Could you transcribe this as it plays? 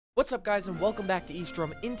What's up guys and welcome back to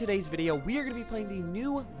WestdrumTV. In today's video, we are going to be playing the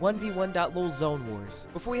new 1v1.LOL Zone Wars.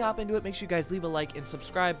 Before we hop into it, make sure you guys leave a like and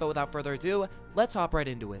subscribe, but without further ado, let's hop right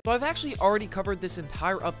into it. So I've actually already covered this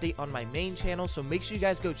entire update on my main channel, so make sure you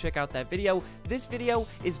guys go check out that video. This video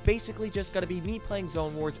is basically just going to be me playing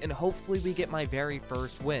Zone Wars, and hopefully we get my very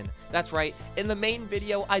first win. That's right, in the main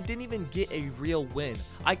video, I didn't even get a real win.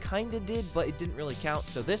 I kinda did, but it didn't really count,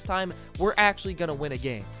 so this time, we're actually going to win a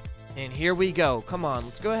game. And here we go. Come on,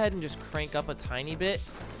 let's go ahead and just crank up a tiny bit.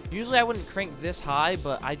 Usually I wouldn't crank this high,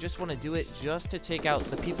 but I just want to do it just to take out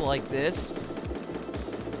the people like this.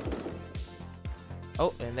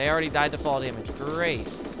 Oh, and they already died to fall damage. Great.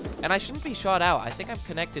 And I shouldn't be shot out. I think I'm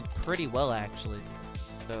connected pretty well, actually.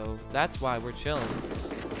 So that's why we're chilling.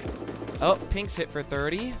 Oh, Pink's hit for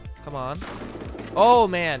 30. Come on. Oh,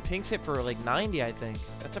 man. Pink's hit for like 90, I think.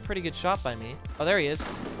 That's a pretty good shot by me. Oh, there he is.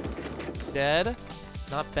 Dead.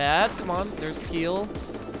 Not bad. Come on. There's Teal.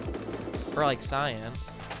 Or like Cyan.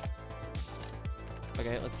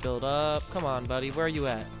 Okay, let's build up. Come on, buddy. Where are you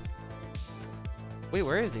at? Wait,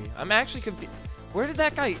 where is he? I'm actually confused. Where did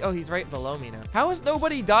that guy... Oh, he's right below me now. How is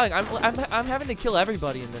nobody dying? I'm having to kill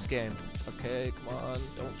everybody in this game. Okay, come on.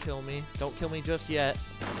 Don't kill me. Don't kill me just yet.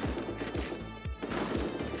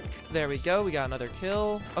 There we go. We got another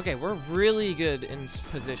kill. Okay, we're really good in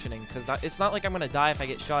positioning because it's not like I'm going to die if I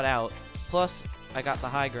get shot out. Plus, I got the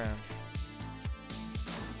high ground.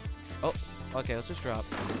 Oh, okay, let's just drop.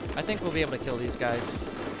 I think we'll be able to kill these guys.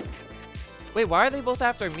 Wait, why are they both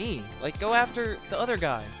after me? Like, go after the other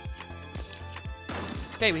guy.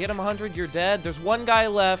 Okay, we hit him 100. You're dead. There's one guy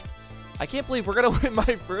left. I can't believe we're going to win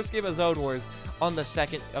my first game of Zone Wars on the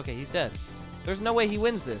second. Okay, he's dead. There's no way he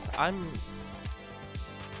wins this.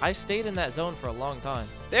 I stayed in that zone for a long time.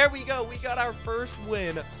 There we go. We got our first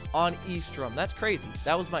win on WestdrumTV. That's crazy.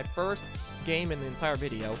 That was my first game in the entire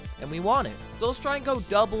video, and we won it. So let's try and go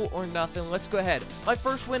double or nothing. Let's go ahead. My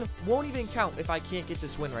first win won't even count if I can't get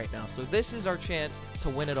this win right now. So this is our chance to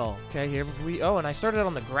win it all. Okay, here we... Oh, and I started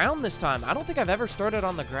on the ground this time. I don't think I've ever started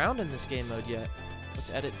on the ground in this game mode yet. Let's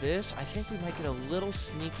edit this. I think we might get a little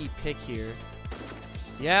sneaky pick here.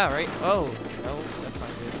 Yeah, right? Oh, no, that's not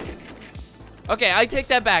good. Okay, I take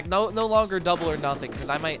that back. No longer double or nothing, because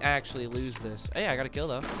I might actually lose this. Hey, I got a kill,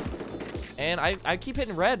 though. And I keep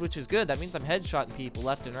hitting red, which is good. That means I'm headshotting people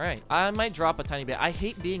left and right. I might drop a tiny bit. I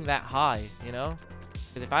hate being that high, you know?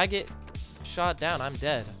 Because if I get shot down, I'm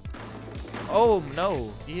dead. Oh,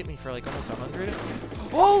 no. He hit me for like almost 100.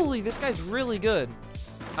 Holy, this guy's really good.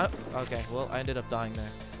 Okay, well, I ended up dying there.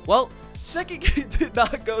 Well, second game did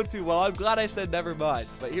not go too well. I'm glad I said never mind.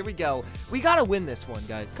 But here we go. We got to win this one,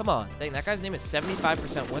 guys. Come on. Dang, that guy's name is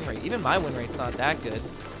 75% win rate. Even my win rate's not that good.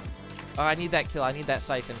 Oh, I need that kill. I need that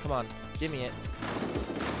siphon. Come on. Give me it.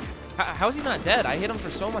 How is he not dead? I hit him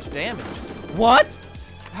for so much damage. What?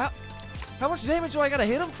 How much damage do I gotta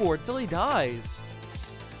hit him for until he dies?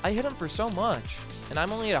 I hit him for so much. And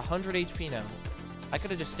I'm only at 100 HP now. I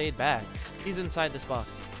could have just stayed back. He's inside this box.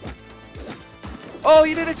 Oh,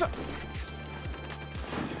 you didn't...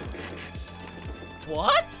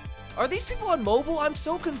 What? Are these people on mobile? I'm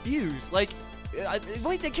so confused. Like,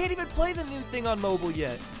 wait, they can't even play the new thing on mobile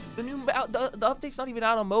yet. The update's not even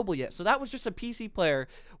out on mobile yet. So that was just a PC player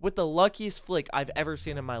with the luckiest flick I've ever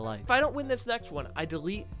seen in my life. If I don't win this next one, I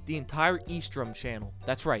delete the entire WestdrumTV channel.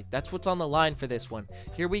 That's right. That's what's on the line for this one.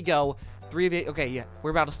 Here we go. 3 of 8. Okay, yeah.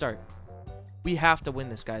 We're about to start. We have to win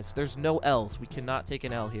this, guys. There's no L's. We cannot take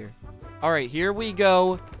an L here. All right, here we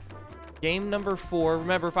go. Game number 4.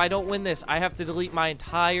 Remember, if I don't win this, I have to delete my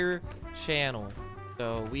entire channel.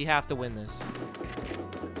 So we have to win this.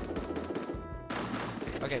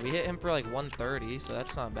 Okay, we hit him for like 130, so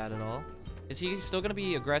that's not bad at all. Is he still going to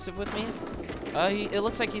be aggressive with me? It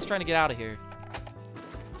looks like he's trying to get out of here.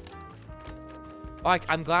 Oh,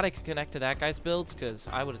 I'm glad I could connect to that guy's builds, because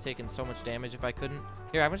I would have taken so much damage if I couldn't.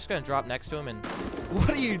 Here, I'm just going to drop next to him, and...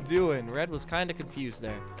 What are you doing? Red was kind of confused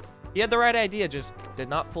there. He had the right idea, just did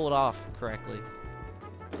not pull it off correctly.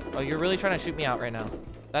 Oh, you're really trying to shoot me out right now.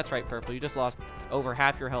 That's right, Purple. You just lost over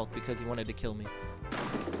half your health because you wanted to kill me.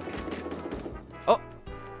 Oh!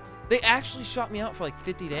 They actually shot me out for like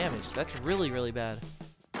 50 damage. That's really, really bad.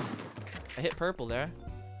 I hit Purple there.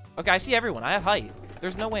 Okay, I see everyone. I have height.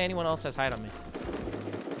 There's no way anyone else has height on me.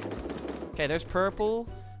 Okay, there's Purple.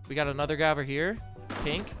 We got another guy over here.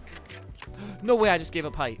 Pink. No way I just gave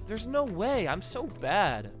up height. There's no way. I'm so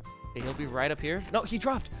bad. Okay, he'll be right up here. No, he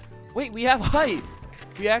dropped. Wait, we have height.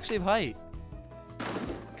 We actually have height.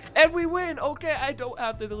 And we win. Okay, I don't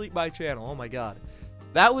have to delete my channel. Oh my god.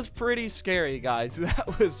 That was pretty scary, guys.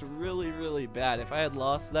 That was really, really bad. If I had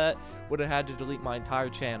lost that, would have had to delete my entire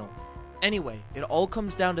channel. Anyway, it all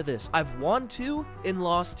comes down to this. I've won 2 and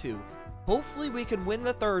lost 2. Hopefully we can win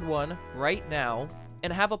the 3rd one right now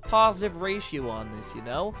and have a positive ratio on this, you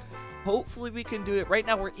know? Hopefully we can do it. Right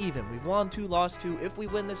now we're even. We've won 2, lost 2. If we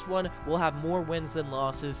win this one, we'll have more wins than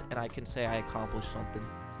losses, and I can say I accomplished something.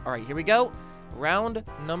 All right, here we go. Round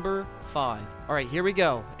number 5. All right, here we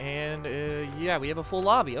go. And yeah, we have a full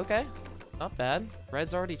lobby. Okay, not bad.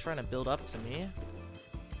 Red's already trying to build up to me.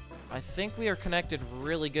 I think we are connected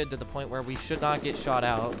really good to the point where we should not get shot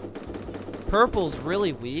out. Purple's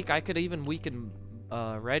really weak. I could even weaken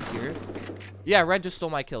Red here. Yeah, Red just stole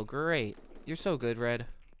my kill. Great. You're so good, Red.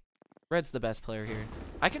 Red's the best player here.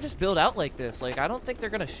 I can just build out like this. Like, I don't think they're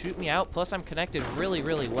going to shoot me out. Plus, I'm connected really,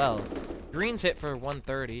 really well. Green's hit for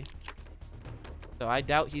 130. So I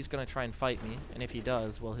doubt he's going to try and fight me. And if he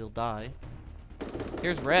does, well, he'll die.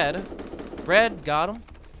 Here's Red. Red, got him.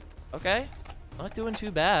 Okay. Not doing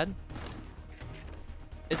too bad.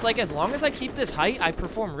 It's like, as long as I keep this height, I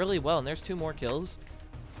perform really well. And there's 2 more kills.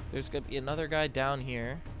 There's going to be another guy down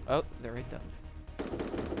here. Oh, they're right down.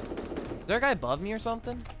 Is there a guy above me or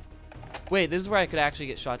something? Wait, this is where I could actually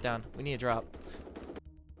get shot down. We need a drop.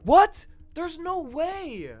 What? There's no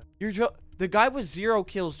way. The guy with 0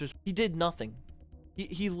 kills just, he did nothing.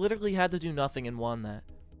 He literally had to do nothing and won that.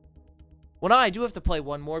 Well, now I do have to play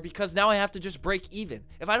one more because now I have to just break even.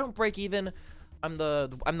 If I don't break even, I'm the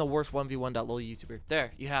worst 1v1.LOL YouTuber.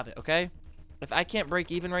 There, you have it, okay? If I can't break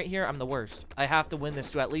even right here, I'm the worst. I have to win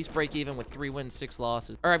this to at least break even with 3 wins, 6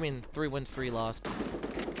 losses. Or, I mean, 3 wins, 3 losses.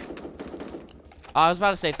 I was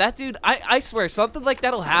about to say, if that dude, I swear, something like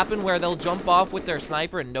that'll happen where they'll jump off with their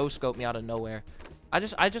sniper and no-scope me out of nowhere. I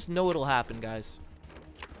just know it'll happen, guys.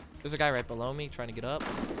 There's a guy right below me trying to get up.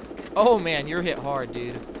 Oh, man, you're hit hard,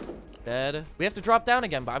 dude. Dead. We have to drop down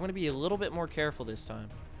again, but I'm going to be a little bit more careful this time.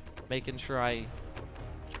 Making sure I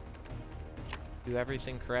do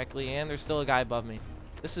everything correctly. And there's still a guy above me.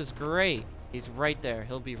 This is great. He's right there.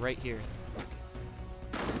 He'll be right here.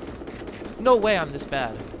 No way I'm this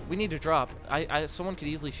bad. We need to drop. Someone could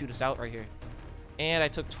easily shoot us out right here. And I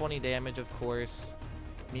took 20 damage, of course.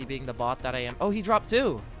 Me being the bot that I am. Oh, he dropped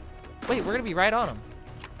 2. Wait, we're going to be right on him.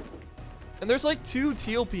 And there's like 2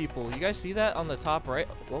 teal people. You guys see that on the top right?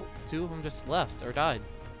 Well, 2 of them just left or died.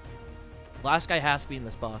 Last guy has to be in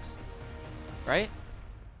this box. Right?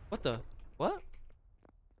 What the? What?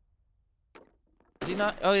 Is he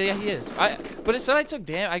not? Oh, yeah, he is. But it said I took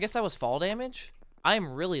damage. I guess that was fall damage. I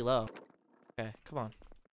am really low. Okay, come on.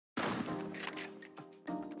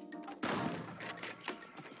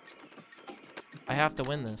 I have to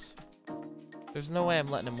win this. There's no way I'm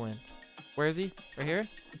letting him win. Where is he? Right here?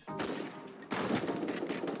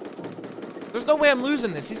 There's no way I'm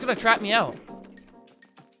losing this. He's gonna trap me out.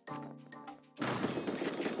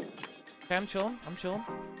 Okay, I'm chilling. I'm chilling.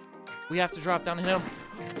 We have to drop down and hit him.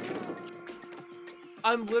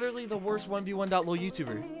 I'm literally the worst 1v1.LOL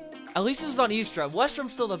YouTuber. At least this is on Eastrum.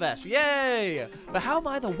 Westrum's still the best. Yay! But how am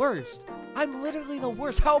I the worst? I'm literally the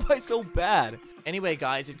worst. How am I so bad? Anyway,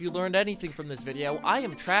 guys, if you learned anything from this video, I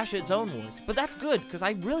am trash at Zone Wars. But that's good, because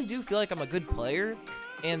I really do feel like I'm a good player.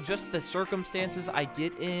 And just the circumstances I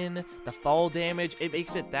get in, the fall damage, it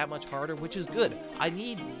makes it that much harder, which is good. I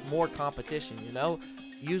need more competition, you know?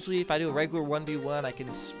 Usually, if I do a regular 1v1, I can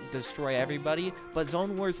destroy everybody. But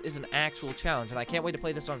Zone Wars is an actual challenge, and I can't wait to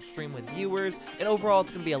play this on stream with viewers. And overall,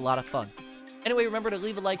 it's going to be a lot of fun. Anyway, remember to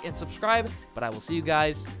leave a like and subscribe, but I will see you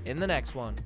guys in the next one.